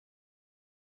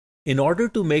In order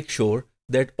to make sure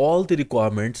that all the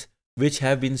requirements which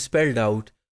have been spelled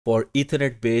out for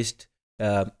Ethernet-based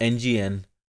NGN,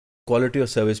 quality of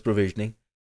service provisioning,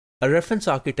 a reference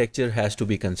architecture has to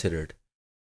be considered.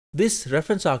 This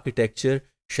reference architecture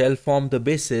shall form the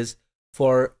basis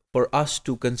for us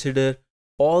to consider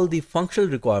all the functional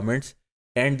requirements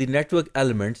and the network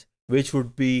elements which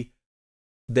would be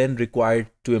then required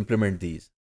to implement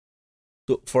these.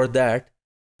 So for that,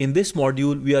 in this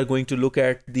module, we are going to look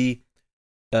at the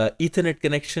Ethernet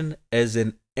connection as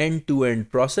an end-to-end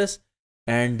process,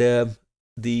 and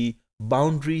the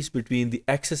boundaries between the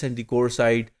access and the core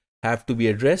side have to be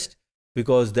addressed,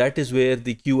 because that is where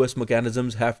the QoS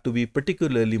mechanisms have to be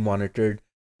particularly monitored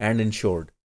and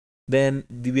ensured. Then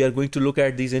we are going to look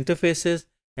at these interfaces,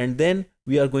 and then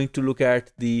we are going to look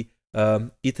at the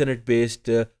Ethernet-based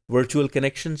virtual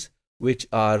connections, which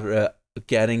are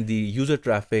carrying the user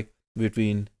traffic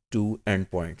between two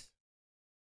endpoints.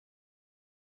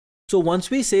 So once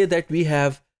we say that we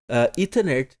have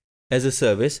Ethernet as a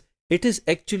service, it is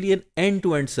actually an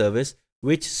end-to-end service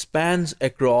which spans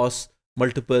across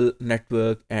multiple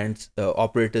network and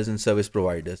operators and service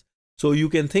providers. So you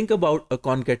can think about a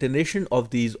concatenation of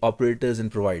these operators and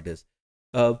providers.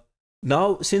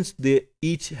 Now, since they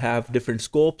each have different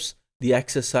scopes, the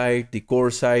access side, the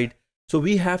core side, so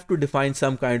we have to define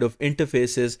some kind of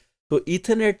interfaces. So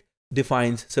Ethernet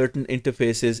defines certain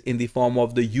interfaces in the form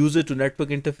of the user to network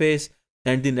interface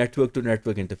and the network to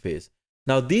network interface.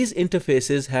 Now these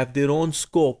interfaces have their own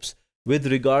scopes with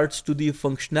regards to the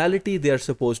functionality they are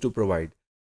supposed to provide.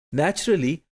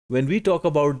 Naturally, when we talk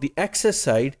about the access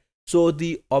side, so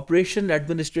the operation,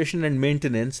 administration and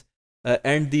maintenance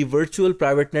and the virtual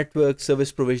private network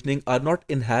service provisioning are not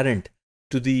inherent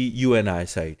to the UNI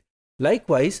side.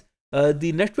 Likewise,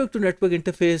 the network to network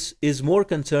interface is more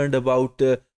concerned about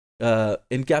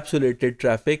encapsulated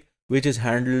traffic, which is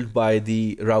handled by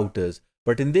the routers.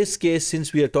 But in this case,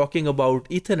 since we are talking about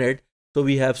Ethernet, so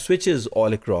we have switches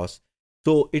all across.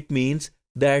 So it means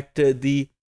that the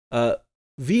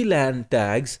VLAN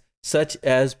tags, such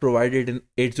as provided in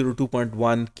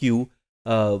 802.1q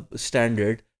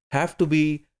standard, have to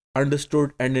be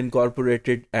understood and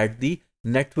incorporated at the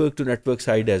network to network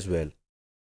side as well.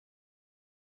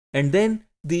 And then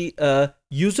the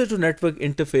user to network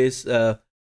interface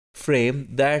frame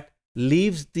that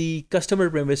leaves the customer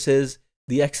premises,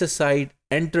 the access side,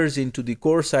 enters into the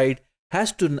core side,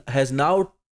 has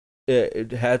now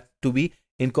to be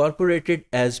incorporated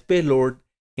as payload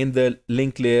in the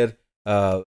link layer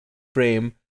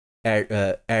frame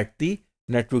at the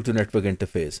network to network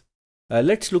interface.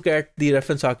 Let's look at the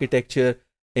reference architecture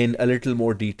in a little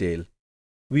more detail.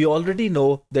 We already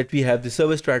know that we have the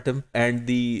service stratum, and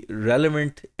the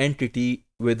relevant entity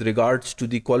with regards to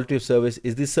the quality of service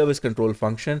is the service control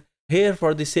function. Here,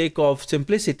 for the sake of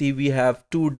simplicity, we have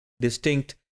two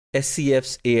distinct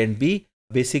SCFs, A and B,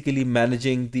 basically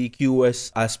managing the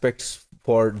QoS aspects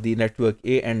for the network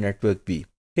A and network B.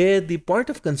 Here, the point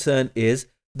of concern is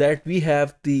that we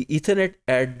have the Ethernet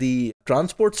at the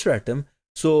transport stratum.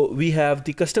 So we have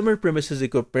the customer premises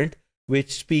equipment,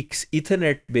 which speaks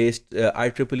Ethernet-based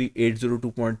IEEE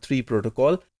 802.3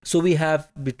 protocol. So we have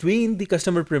between the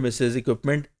customer premises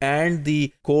equipment and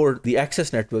the core, the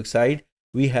access network side,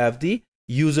 we have the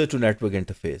user to network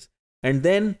interface. And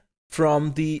then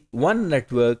from the one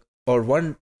network or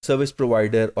one service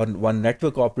provider or one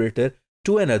network operator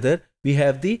to another, we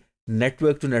have the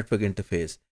network to network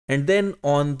interface. And then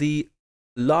on the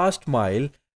last mile,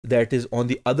 that is on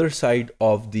the other side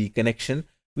of the connection,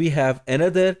 we have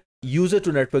another user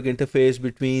to network interface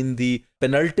between the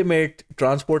penultimate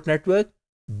transport network,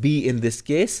 B in this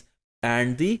case,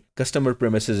 and the customer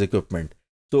premises equipment.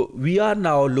 So we are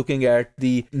now looking at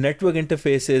the network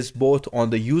interfaces both on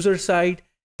the user side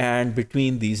and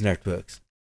between these networks.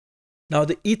 Now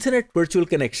the Ethernet virtual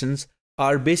connections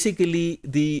are basically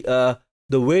the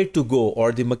way to go,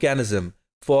 or the mechanism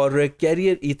for a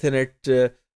carrier Ethernet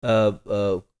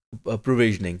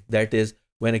provisioning. That is,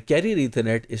 when a carrier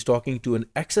Ethernet is talking to an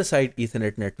access side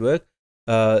Ethernet network,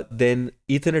 then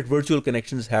Ethernet virtual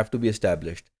connections have to be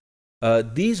established.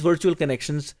 These virtual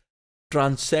connections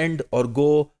transcend or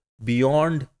go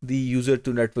beyond the user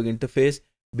to network interface.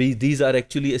 These are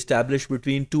actually established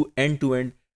between two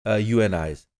end-to-end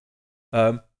UNIs.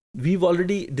 We've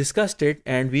already discussed it,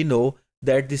 and we know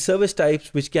that the service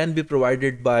types which can be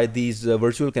provided by these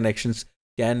virtual connections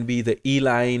can be the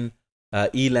E-line,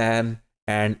 ELAN,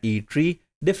 and E-tree,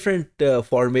 different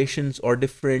formations or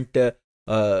different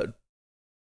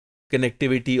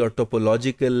connectivity or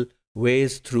topological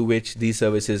ways through which these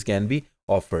services can be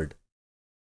offered.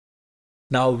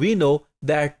 Now we know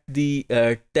that the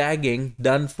tagging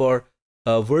done for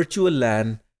virtual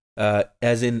LAN,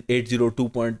 as in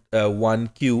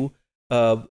 802.1q,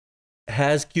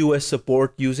 has QoS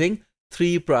support using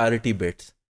 3 priority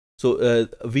bits. So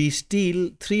we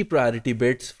steal 3 priority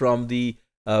bits from the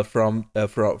from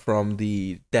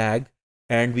the tag,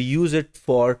 and we use it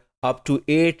for up to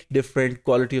 8 different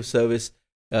quality of service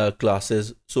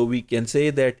classes. So we can say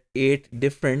that 8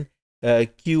 different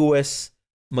QoS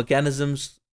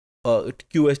mechanisms,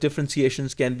 QoS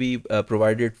differentiations can be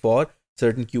provided for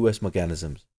certain QoS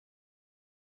mechanisms.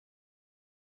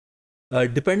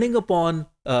 Depending upon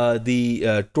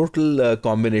the total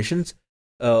combinations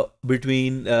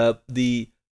between the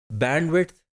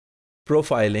bandwidth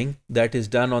profiling that is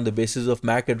done on the basis of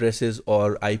MAC addresses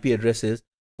or IP addresses,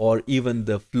 or even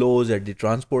the flows at the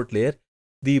transport layer,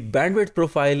 the bandwidth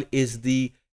profile is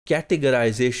the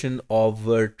categorization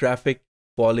of traffic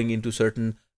falling into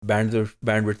certain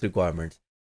bandwidth requirements.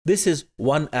 This is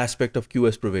one aspect of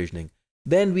QoS provisioning.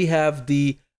 Then we have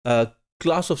the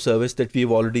class of service that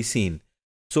we've already seen.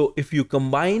 So if you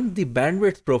combine the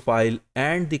bandwidth profile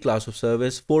and the class of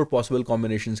service, 4 possible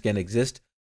combinations can exist.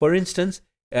 For instance,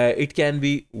 it can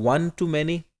be one to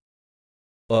many,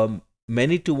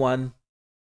 many to one,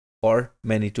 or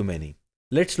many to many.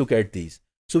 Let's look at these.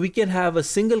 So we can have a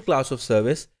single class of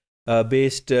service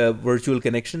based virtual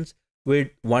connections with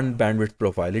one bandwidth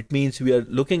profile. It means we are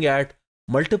looking at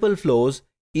multiple flows,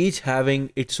 each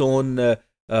having its own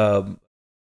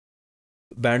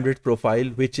bandwidth profile,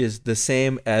 which is the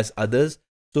same as others.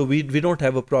 So we don't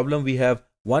have a problem. We have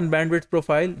one bandwidth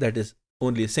profile, that is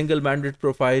only a single bandwidth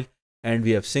profile, and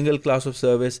we have single class of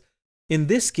service. In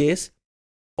this case,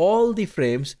 all the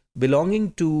frames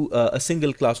belonging to a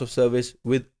single class of service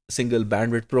with single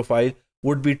bandwidth profile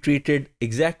would be treated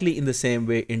exactly in the same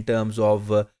way in terms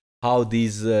of how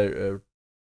these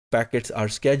packets are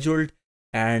scheduled,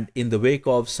 and in the wake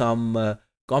of some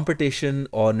competition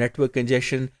or network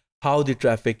congestion, how the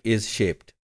traffic is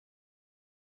shaped.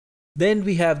 Then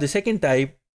we have the second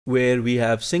type, where we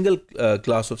have single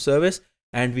class of service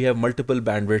and we have multiple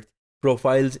bandwidth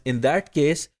profiles. In that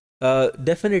case,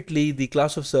 definitely the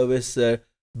class of service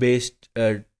based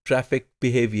traffic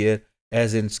behavior,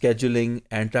 as in scheduling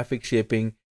and traffic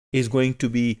shaping, is going to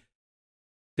be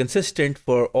consistent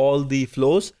for all the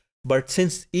flows. But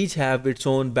since each have its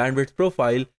own bandwidth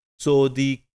profile, so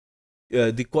the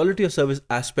quality of service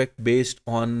aspect based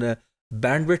on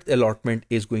bandwidth allotment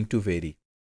is going to vary.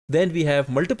 Then we have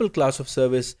multiple class of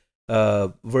service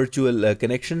virtual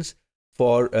connections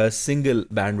for a single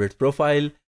bandwidth profile.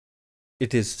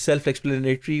 It is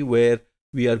self-explanatory, where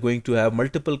we are going to have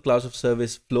multiple class of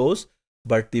service flows,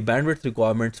 but the bandwidth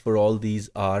requirements for all these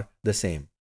are the same.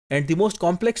 And the most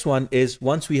complex one is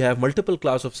once we have multiple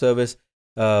class of service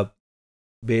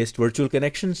based virtual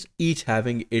connections, each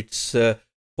having its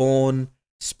own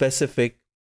specific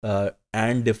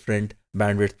and different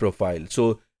bandwidth profile.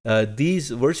 So these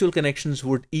virtual connections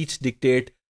would each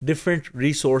dictate different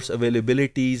resource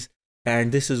availabilities,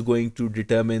 and this is going to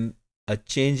determine a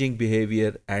changing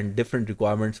behavior and different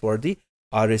requirements for the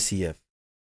RACF.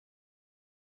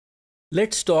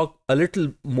 Let's talk a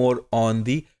little more on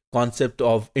the concept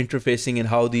of interfacing and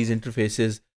how these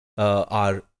interfaces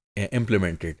are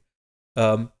implemented.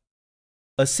 A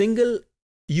single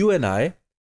UNI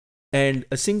and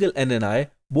a single NNI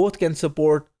both can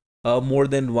support more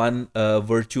than one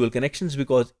virtual connections,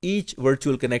 because each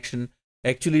virtual connection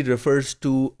actually refers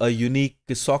to a unique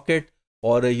socket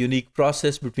or a unique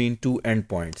process between two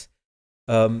endpoints.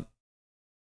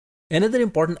 Another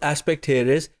important aspect here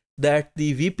is that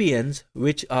the VPNs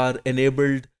which are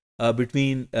enabled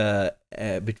between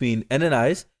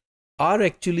NNIs are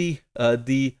actually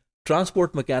the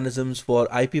transport mechanisms for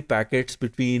IP packets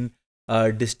between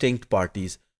distinct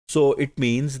parties. So it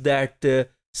means that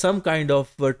some kind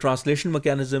of translation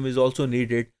mechanism is also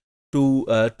needed to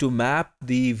map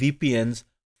the VPNs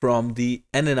from the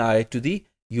NNI to the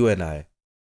UNI.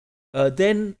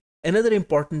 Then another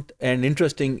important and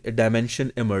interesting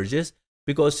dimension emerges,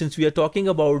 because since we are talking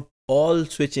about all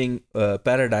switching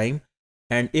paradigm,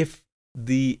 and if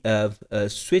the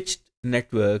switched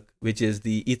network, which is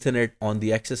the Ethernet on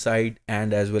the access side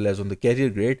and as well as on the carrier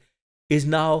grade, is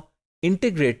now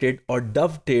integrated or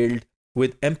dovetailed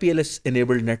with MPLS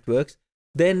enabled networks,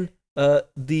 then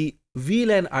the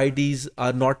VLAN IDs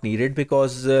are not needed,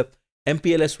 because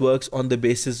MPLS works on the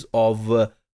basis of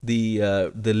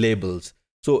the labels.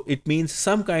 So it means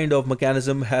some kind of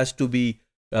mechanism has to be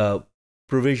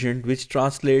provisioned which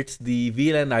translates the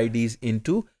VLAN IDs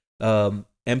into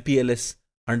MPLS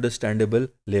understandable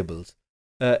labels.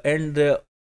 And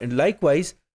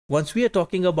likewise, once we are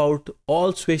talking about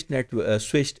all switched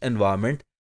environment,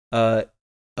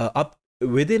 up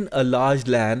within a large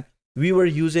LAN, we were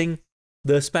using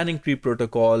the spanning tree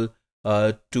protocol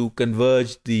to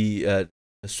converge the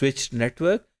switched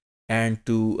network and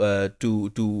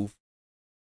to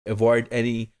avoid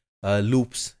any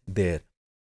loops there.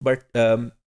 But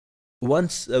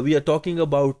once we are talking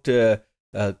about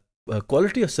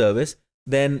quality of service,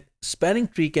 then spanning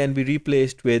tree can be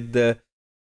replaced with the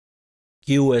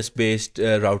QoS based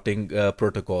routing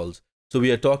protocols. So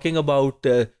we are talking about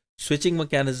switching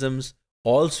mechanisms,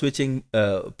 all switching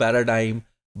paradigm,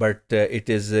 but it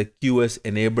is QoS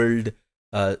enabled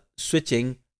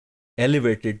switching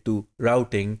elevated to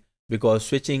routing, because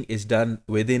switching is done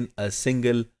within a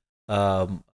single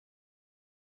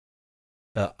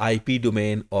IP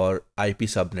domain or IP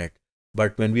subnet.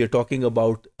 But when we are talking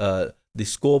about the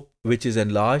scope which is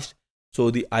enlarged,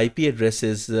 so the IP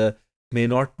addresses may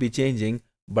not be changing,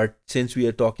 but since we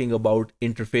are talking about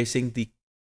interfacing the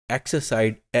access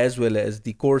side as well as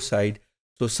the core side,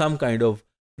 so some kind of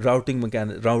routing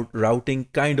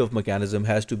kind of mechanism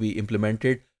has to be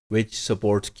implemented which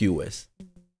supports QoS.